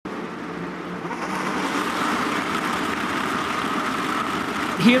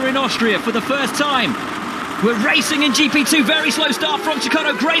here in Austria for the first time. We're racing in GP2, very slow start from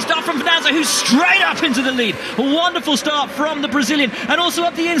Cecotto, great start from Naza, who's straight up into the lead. A wonderful start from the Brazilian, and also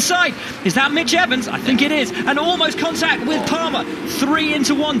up the inside. Is that Mitch Evans? I think it is, and almost contact with Palmer. 3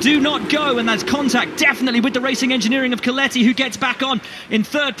 into 1, do not go, and that's contact definitely with the racing engineering of Coletti, who gets back on in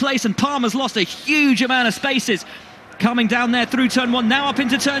 3rd place, and Palmer's lost a huge amount of spaces. Coming down there through turn 1, now up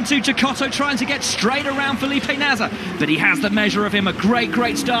into turn 2, Cecotto trying to get straight around Felipe Naza, but he has the measure of him. A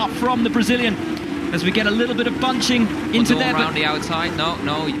great start from the Brazilian. As we get a little bit of bunching into there. Around the outside.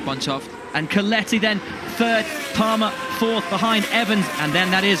 No, you bunch off. And Coletti then 3rd, Palmer 4th behind Evans. And then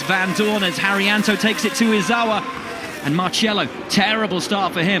that is Van Dorn as Haryanto takes it to Izawa. And Marcello, terrible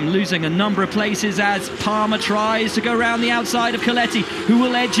start for him, losing a number of places as Palmer tries to go around the outside of Coletti, who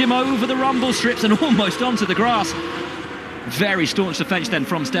will edge him over the rumble strips and almost onto the grass. Very staunch defence then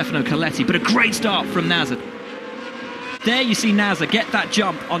from Stefano Coletti, but a great start from Naza. There you see Naza get that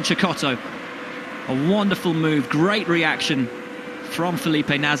jump on Cecotto. A wonderful move, great reaction from Felipe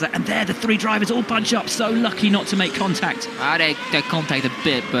Naza, and there the 3 drivers all bunch up, so lucky not to make contact. They contact a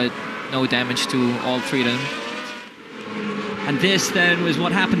bit, but no damage to all 3 of them. And this then was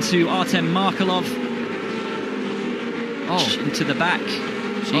what happened to Artem Markelov. Into the back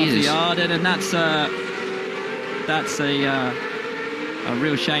of the Arden, and that's a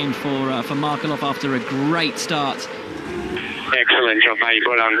real shame for Markelov after a great start. Excellent job, mate.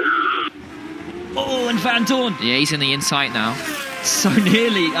 Well done. Oh, and Van Dorn. Yeah, he's in the inside now. So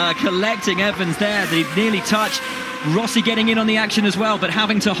nearly collecting Evans there. They nearly touched. Rossi getting in on the action as well, but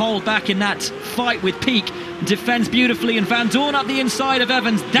having to hold back in that fight with Peak. Defends beautifully, and Van Dorn up the inside of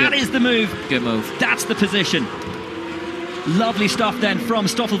Evans. That is the move. Good move. That's the position. Lovely stuff then from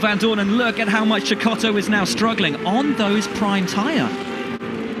Stoffel Van Dorn, and look at how much Cecotto is now struggling on those prime tyre.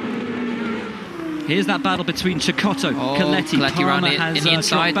 Here's that battle between Cecotto, Coletti. Palmer has in the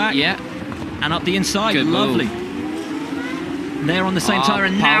inside, back. yeah. And up the inside, good lovely. Move. They're on the same tyre,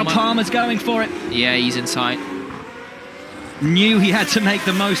 and now Palmer's going for it. Yeah, he's inside. Knew he had to make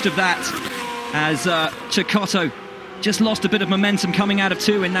the most of that, as Cecotto just lost a bit of momentum coming out of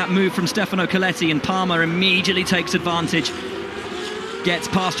 2 in that move from Stefano Coletti, and Palmer immediately takes advantage. Gets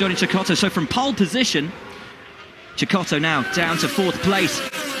past Johnny Cecotto, so from pole position, Cecotto now down to 4th place.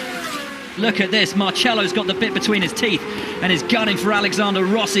 Look at this, Marcello's got the bit between his teeth and is gunning for Alexander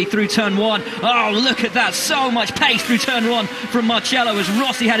Rossi through turn 1. Oh, look at that, so much pace through turn 1 from Marcello, as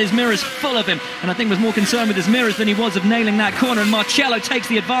Rossi had his mirrors full of him, and I think was more concerned with his mirrors than he was of nailing that corner, and Marcello takes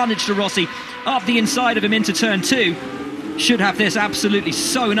the advantage to Rossi up the inside of him into turn 2. Should have this absolutely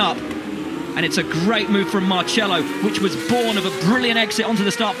sewn up, and it's a great move from Marcello, which was born of a brilliant exit onto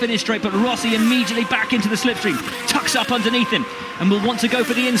the start-finish straight, but Rossi immediately back into the slipstream, tucks up underneath him, and will want to go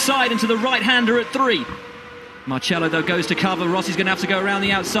for the inside into the right-hander at 3. Marcello, though, goes to cover. Rossi's going to have to go around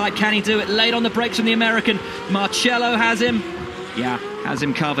the outside. Can he do it? Late on the brakes from the American. Marcello has him. Yeah, has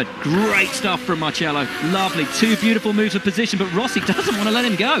him covered. Great stuff from Marcello. Lovely. 2 beautiful moves of position, but Rossi doesn't want to let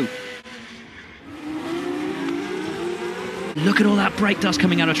him go. Look at all that brake dust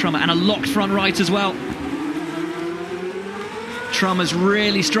coming out of Trummer, and a locked front right as well. Trummer's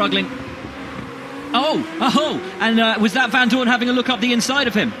really struggling. And was that Van Dorn having a look up the inside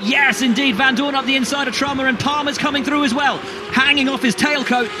of him? Yes, indeed, Van Dorn up the inside of Trummer, and Palmer's coming through as well. Hanging off his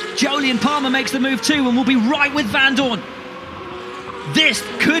tailcoat, Jolyon Palmer makes the move too, and will be right with Van Dorn. This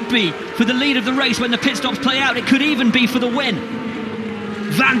could be for the lead of the race when the pit stops play out. It could even be for the win.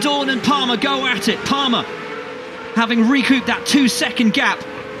 Van Dorn and Palmer go at it. Palmer having recouped that 2-second gap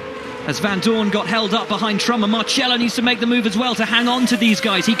as Van Dorn got held up behind Trummer. Marcello needs to make the move as well to hang on to these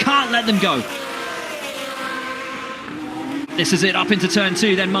guys. He can't let them go. This is it, up into turn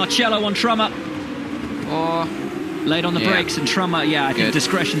 2, then Marcello on Trummer. Late on the brakes, and Trummer, I think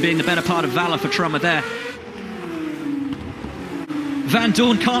discretion being the better part of valour for Trummer there. Van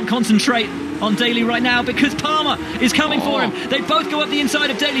Dorn can't concentrate on Daly right now because Palmer is coming for him. They both go up the inside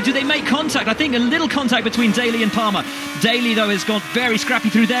of Daly. Do they make contact? I think a little contact between Daly and Palmer. Daly, though, has gone very scrappy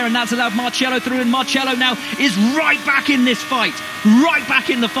through there, and that's allowed Marcello through, and Marcello now is right back in this fight. Right back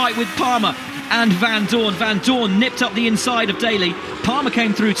in the fight with Palmer and Van Dorn. Van Dorn nipped up the inside of Daly. Palmer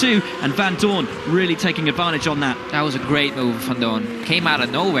came through too, and Van Dorn really taking advantage on that. That was a great move, Van Dorn. Came out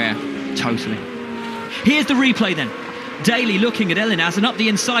of nowhere. Totally. Here's the replay then. Daly looking at Elinaz, and up the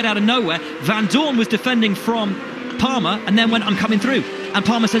inside out of nowhere, Van Dorn was defending from Palmer and then went, I'm coming through. And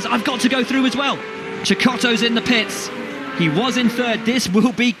Palmer says, I've got to go through as well. Cecotto's in the pits. He was in 3rd. This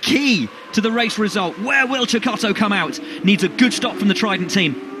will be key to the race result. Where will Cecotto come out? Needs a good stop from the Trident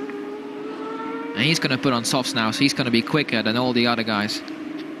team. And he's going to put on softs now, so he's going to be quicker than all the other guys.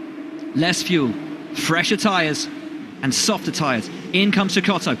 Less fuel, fresher tyres. and softer tyres. In comes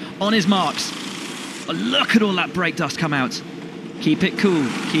Cecotto, on his marks. Oh, look at all that brake dust come out. Keep it cool,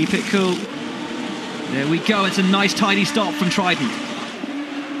 keep it cool. There we go, it's a nice tidy stop from Trident.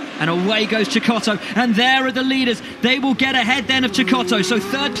 And away goes Cecotto, and there are the leaders. They will get ahead then of Cecotto, so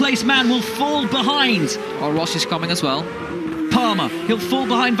third place man will fall behind. Oh, Rossi's coming as well. Palmer, he'll fall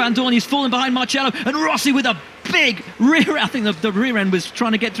behind Van Dorn, he's fallen behind Marcello, and Rossi with a big rear, I think the rear end was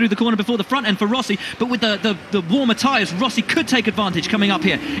trying to get through the corner before the front end for Rossi, but with the warmer tyres, Rossi could take advantage coming up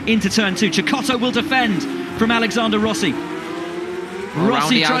here into turn 2. Cecotto will defend from Alexander Rossi.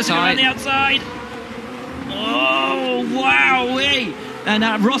 Rossi tries to go around the outside. Oh, wowee!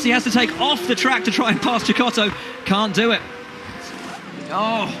 And Rossi has to take off the track to try and pass Cecotto. Can't do it.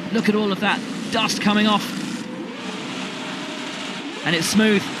 Oh, look at all of that dust coming off. And it's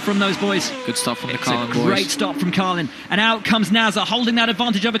smooth from those boys. Good stop from the Carlin boys. Great stop from Carlin. And out comes Nasr, holding that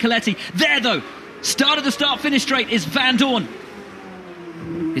advantage over Coletti. There, though, start of the start-finish straight is Van Dorn.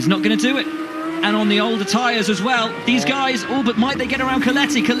 He's not going to do it. And on the older tyres as well, these guys, but might they get around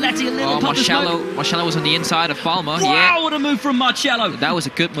Coletti? Coletti a little puff of smoke. Marcello was on the inside of Palmer. Wow, what a move from Marcello. That was a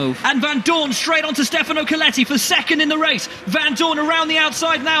good move. And Van Dorn straight onto Stefano Coletti for second in the race. Van Dorn around the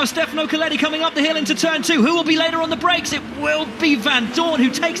outside now. Stefano Coletti coming up the hill into turn 2. Who will be later on the brakes? It will be Van Dorn who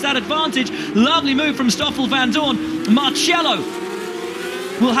takes that advantage. Lovely move from Stoffel Van Dorn. Marcello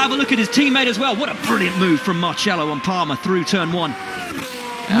will have a look at his teammate as well. What a brilliant move from Marcello on Palmer through turn 1.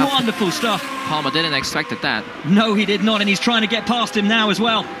 Wonderful stuff. Palmer didn't expect that. No, he did not, and he's trying to get past him now as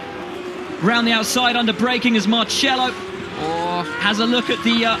well. Round the outside under braking as Marcello has a look at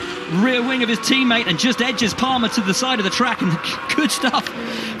the rear wing of his teammate and just edges Palmer to the side of the track. And good stuff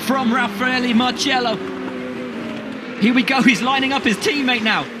from Raffaele Marcello. Here we go, he's lining up his teammate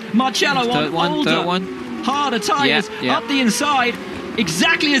now. Marcello on older, harder tyres up the inside,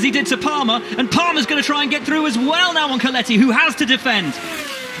 exactly as he did to Palmer, and Palmer's going to try and get through as well now on Coletti, who has to defend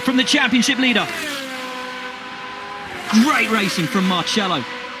from the championship leader. Great racing from Marcello.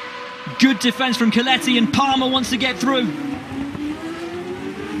 Good defence from Coletti, and Palmer wants to get through.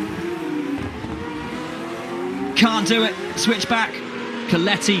 Can't do it. Switch back.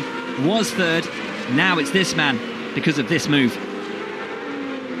 Coletti was third. Now it's this man because of this move.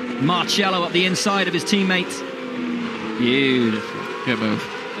 Marcello up the inside of his teammates. Beautiful. Good move.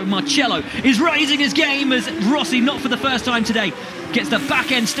 Marcello is raising his game as Rossi, not for the first time today, gets the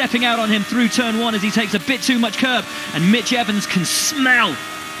back end stepping out on him through turn 1 as he takes a bit too much curb, and Mitch Evans can smell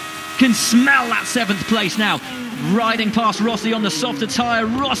that 7th place now, riding past Rossi on the softer tyre.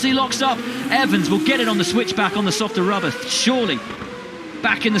 Rossi locks up. Evans will get it on the switchback on the softer rubber, surely.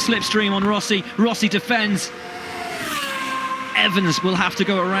 Back in the slipstream on Rossi. Rossi defends. Evans will have to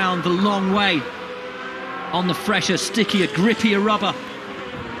go around the long way on the fresher, stickier, grippier rubber.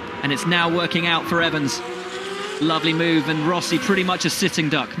 And it's now working out for Evans. Lovely move, and Rossi pretty much a sitting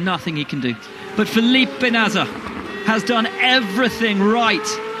duck. Nothing he can do. But Felipe Nasr has done everything right.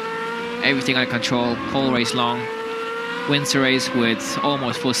 Everything under control, whole race long. Wins the race with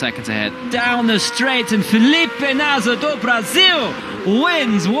almost 4 seconds ahead. Down the straight, and Felipe Nasr do Brasil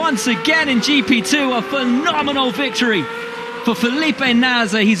wins once again in GP2. A phenomenal victory for Felipe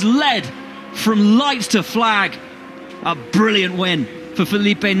Nasr. He's led from lights to flag. A brilliant win for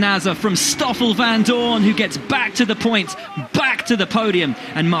Felipe Nasr from Stoffel Van Dorn, who gets back to the points, back to the podium.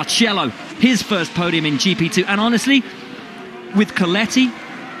 And Marcello, his first podium in GP2. And honestly, with Coletti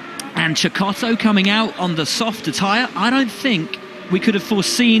and Cecotto coming out on the softer tyre, I don't think we could have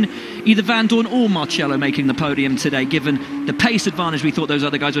foreseen either Van Dorn or Marcello making the podium today, given the pace advantage we thought those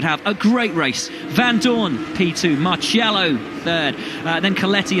other guys would have. A great race. Van Dorn, P2, Marcello, third. Then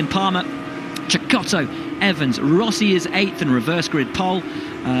Coletti and Palmer. Cecotto, Evans, Rossi is 8th and reverse grid pole.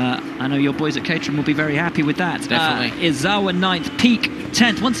 I know your boys at Caterham will be very happy with that. Definitely. Izawa 9th, Peak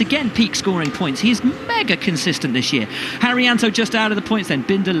 10th. Once again, Peak scoring points. He's mega consistent this year. Harrianto just out of the points then.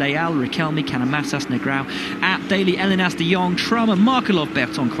 Binder, Leal, Riquelme, Canamassas, Negrão, App, Daly, Elinas de Jong, Trummer, Markelov,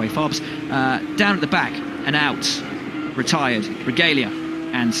 Berton, Quay-Fobs. Down at the back and out, retired, Regalia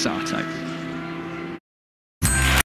and Sato.